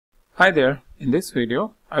Hi there, in this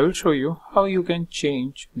video I will show you how you can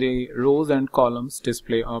change the rows and columns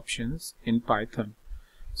display options in Python.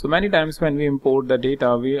 So many times when we import the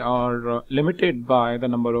data we are limited by the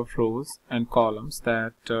number of rows and columns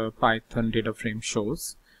that Python data frame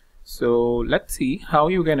shows. So let's see how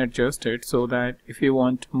you can adjust it so that if you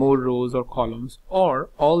want more rows or columns or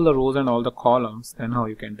all the rows and all the columns, then how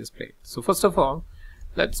you can display it. So first of all,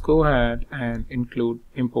 let's go ahead and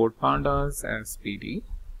import pandas as PD,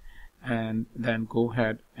 and then go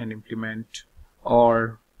ahead and implement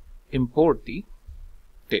or import the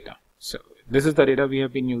data. So this is the data we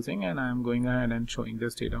have been using, and I'm going ahead and showing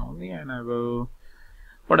this data only, and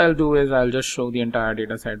what I'll do is I'll just show the entire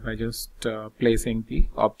data set by just placing the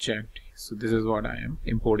object. So this is what I am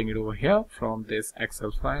importing it over here from this Excel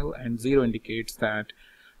file, and 0 indicates that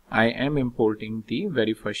I am importing the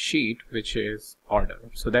very first sheet, which is order.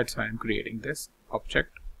 So that's why I'm creating this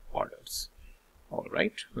object orders.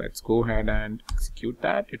 Alright, let's go ahead and execute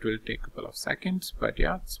that. It will take a couple of seconds, but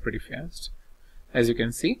yeah, it's pretty fast as you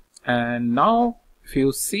can see. And now if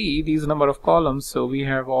you see these number of columns, so we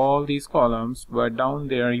have all these columns, but down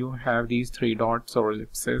there you have these 3 dots or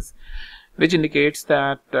ellipses, which indicates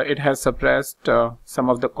that it has suppressed some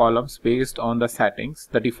of the columns based on the settings,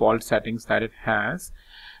 the default settings that it has,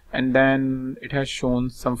 and then it has shown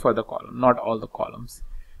some further column, not all the columns.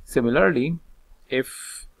 Similarly,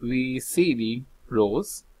 if we see the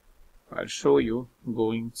rows, I'll show you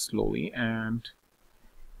going slowly, and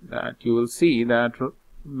that you will see that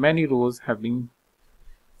many rows have been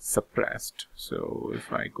suppressed. So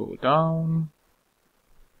if I go down,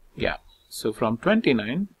 yeah, so from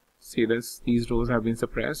 29, see these rows have been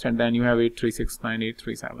suppressed, and then you have 8369,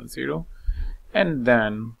 8370, and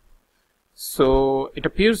then so it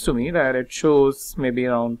appears to me that it shows maybe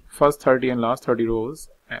around first 30 and last 30 rows,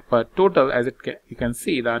 but total as you can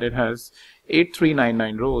see that it has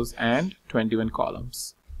 8399 rows and 21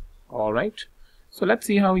 columns. Alright, so let's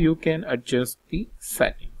see how you can adjust the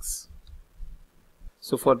settings.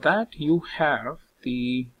 So for that you have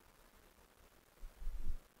the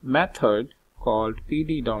method called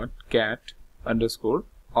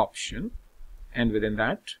pd.get_option, and within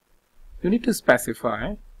that you need to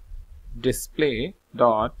specify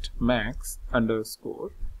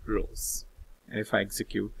display.max_rows. And if I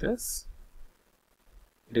execute this,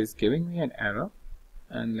 it is giving me an error,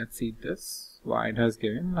 and let's see this, why it has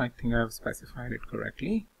given. I think I have specified it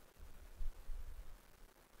correctly.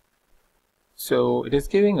 So it is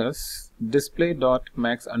giving us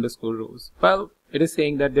display.max_rows. Well, it is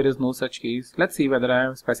saying that there is no such case. Let's see whether I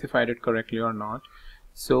have specified it correctly or not.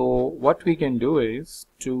 So what we can do is,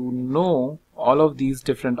 to know all of these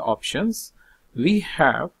different options, we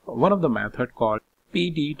have one of the method called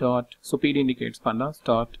pd. So pd indicates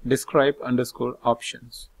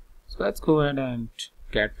pandas.describe_options. So let's go ahead and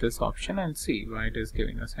get this option and see why it is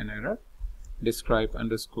giving us an error.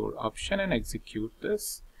 Describe_option, and execute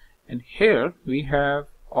this. And here we have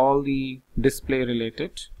all the display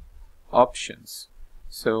related options.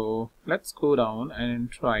 So let's go down and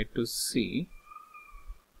try to see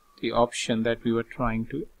the option that we were trying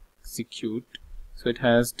to execute. So it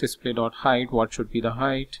has display.height, what should be the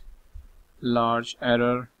height, large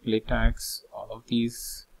error, latex, all of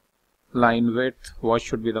these, line width, what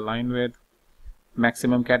should be the line width,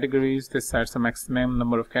 maximum categories, this sets the maximum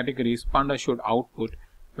number of categories Panda should output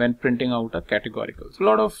when printing out a categorical. So a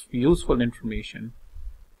lot of useful information.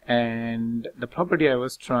 And the property I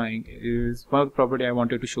was trying is, one of the property I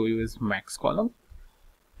wanted to show you is max column,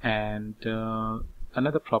 and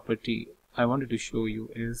another property I wanted to show you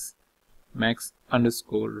is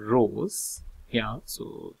max_rows. Yeah,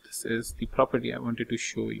 so this is the property I wanted to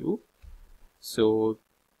show you. So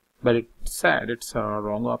but it said it's a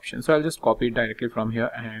wrong option, so I'll just copy it directly from here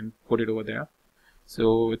and put it over there.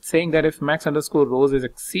 So it's saying that if max_rows is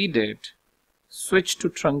exceeded, switch to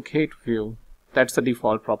truncate view. That's the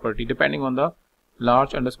default property. Depending on the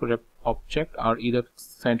large underscore object are either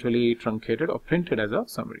centrally truncated or printed as a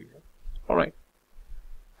summary view. Alright,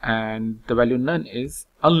 and the value none is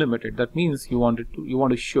unlimited. That means you want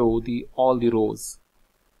to show all the rows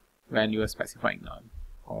when you are specifying none.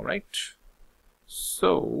 Alright,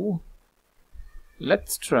 so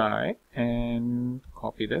let's try and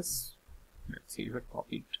copy this. Let's see if it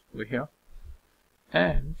copied over here,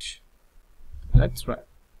 and let's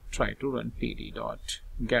try to run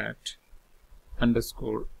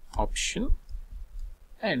pd.get_option,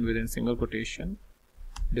 and within single quotation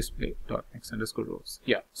display.max_rows.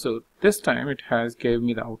 Yeah, so this time it has gave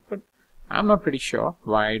me the output. I'm not pretty sure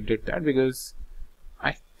why I did that, because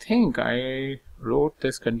I think I wrote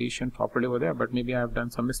this condition properly over there, but maybe I have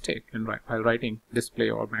done some mistake in while writing display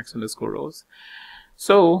or max_rows.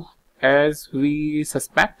 So as we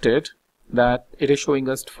suspected that it is showing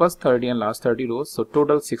us first 30 and last 30 rows, so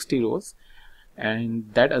total 60 rows,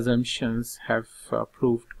 and that assumptions have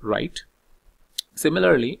proved right.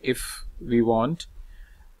 Similarly, if we want,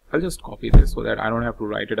 I'll just copy this so that I don't have to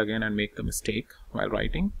write it again and make the mistake while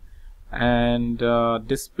writing, and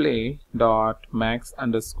display dot max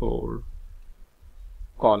underscore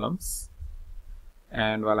columns,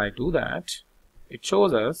 and while I do that, it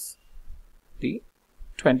shows us the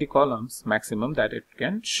 20 columns maximum that it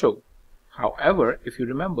can show. However, if you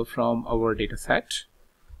remember from our data set,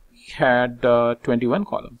 we had 21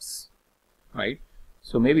 columns, right?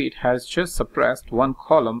 So maybe it has just suppressed one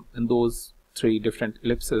column in those 3 different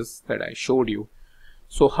ellipses that I showed you.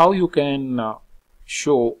 So how you can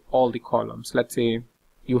show all the columns? Let's say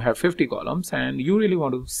you have 50 columns and you really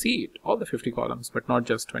want to see it, all the 50 columns, but not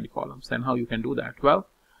just 20 columns. Then how you can do that? Well,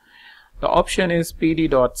 the option is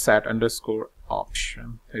pd.set underscore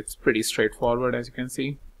option. It's pretty straightforward, as you can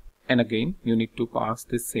see. And again, you need to pass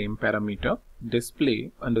this same parameter,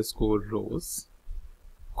 display underscore rows,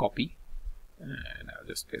 copy, and I'll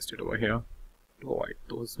just paste it over here to avoid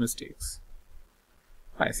those mistakes.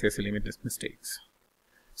 ICSE limit mistakes.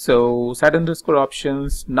 So set underscore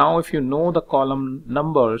options. Now if you know the column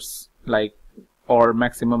numbers, like, or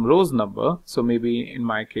maximum rows number, so maybe in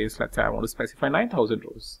my case, let's say I want to specify 9,000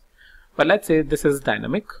 rows. But let's say this is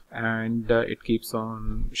dynamic and it keeps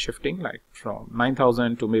on shifting, like from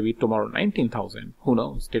 9,000 to maybe tomorrow 19,000. Who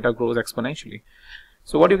knows? Data grows exponentially.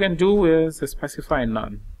 So what you can do is specify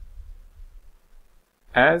none,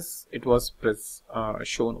 as it was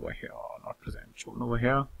shown over here, not present, shown over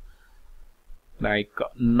here, like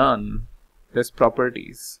none, this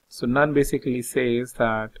properties. So none basically says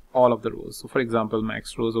that all of the rows. So for example,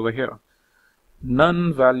 max rows over here.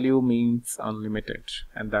 None value means unlimited,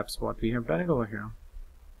 and that's what we have done it over here.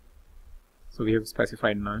 So we have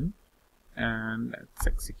specified none, and let's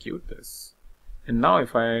execute this. And now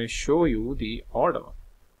if I show you the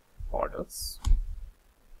orders,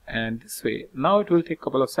 and this way, now it will take a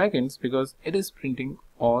couple of seconds because it is printing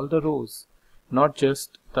all the rows, not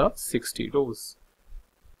just the 60 rows.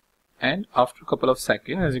 And after a couple of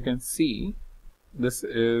seconds, as you can see, this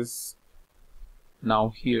is now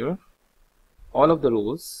here, all of the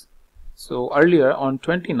rows. So earlier on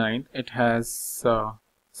 29th it has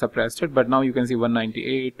suppressed it, but now you can see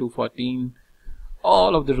 198, 214,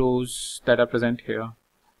 all of the rows that are present here.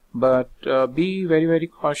 But be very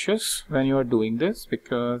cautious when you are doing this,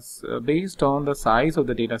 because based on the size of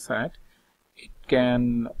the data set, it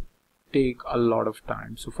can take a lot of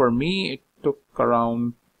time. So for me, it took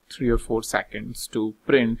around 3 or 4 seconds to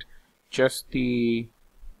print just the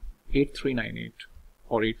 8398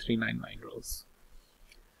 or 8399 rows.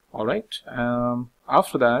 Alright,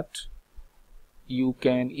 after that you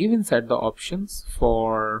can even set the options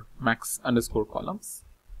for max underscore columns.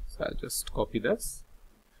 So I'll just copy this,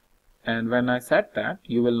 and when I set that,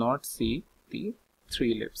 you will not see the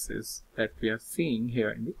 3 ellipses that we are seeing here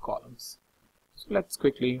in the columns. So let's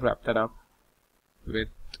quickly wrap that up with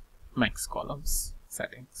max columns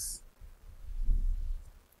settings.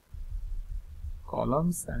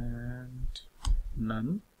 Columns and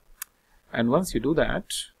none. And once you do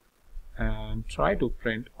that and try to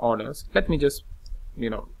print orders, let me just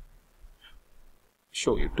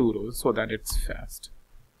show you 2 rows so that it's fast.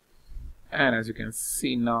 And as you can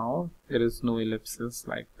see now, there is no ellipses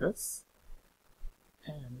like this,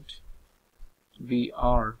 and we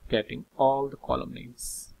are getting all the column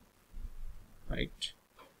names, right?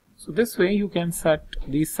 So this way you can set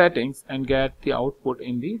these settings and get the output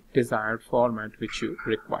in the desired format which you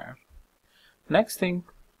require. Next thing,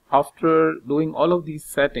 after doing all of these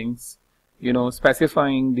settings,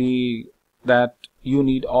 specifying that you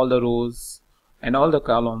need all the rows and all the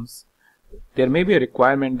columns, there may be a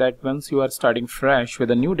requirement that once you are starting fresh with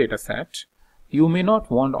a new data set, you may not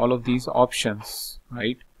want all of these options,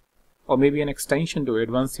 right? Or maybe an extension to it.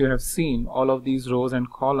 Once you have seen all of these rows and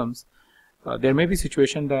columns, there may be a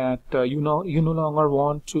situation that you no longer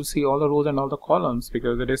want to see all the rows and all the columns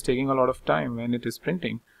because it is taking a lot of time when it is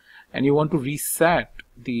printing, and you want to reset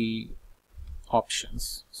the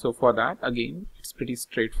options. So for that, again, it's pretty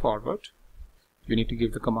straightforward. You need to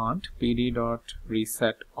give the command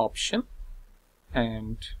pd.reset option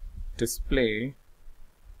and display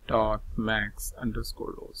dot max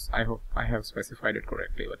underscore rows. I hope I have specified it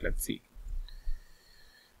correctly, but let's see.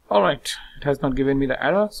 Alright, it has not given me the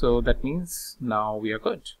error, so that means now we are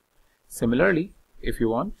good. Similarly, if you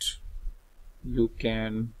want, you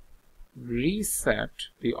can reset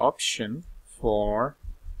the option for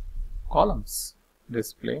columns.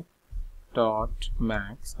 Display dot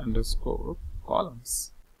max underscore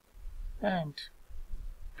columns, and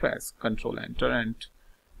press Control Enter, and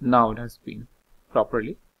now it has been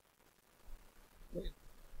properly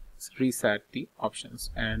reset the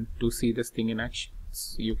options. And to see this thing in action,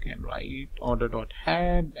 you can write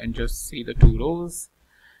order.head and just see the 2 rows,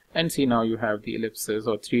 and see now you have the ellipses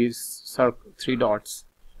or 3 dots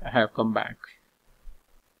have come back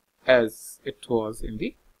as it was in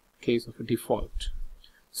the case of a default.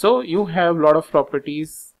 So you have a lot of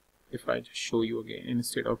properties. If I just show you again,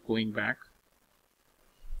 instead of going back,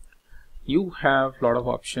 you have a lot of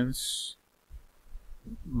options.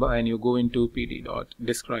 When you go into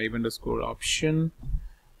pd.describe_option,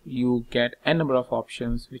 you get a number of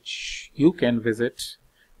options which you can visit.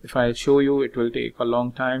 If I show you, it will take a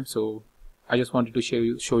long time, so I just wanted to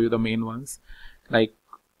show you the main ones. Like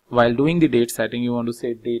while doing the date setting, you want to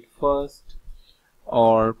say date first,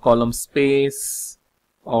 or column space,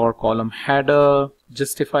 or column header,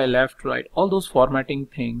 justify left, right, all those formatting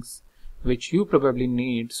things which you probably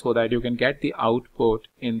need so that you can get the output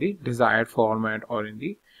in the desired format or in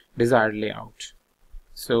the desired layout.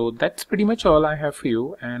 So that's pretty much all I have for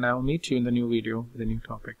you, and I'll meet you in the new video with a new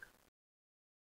topic.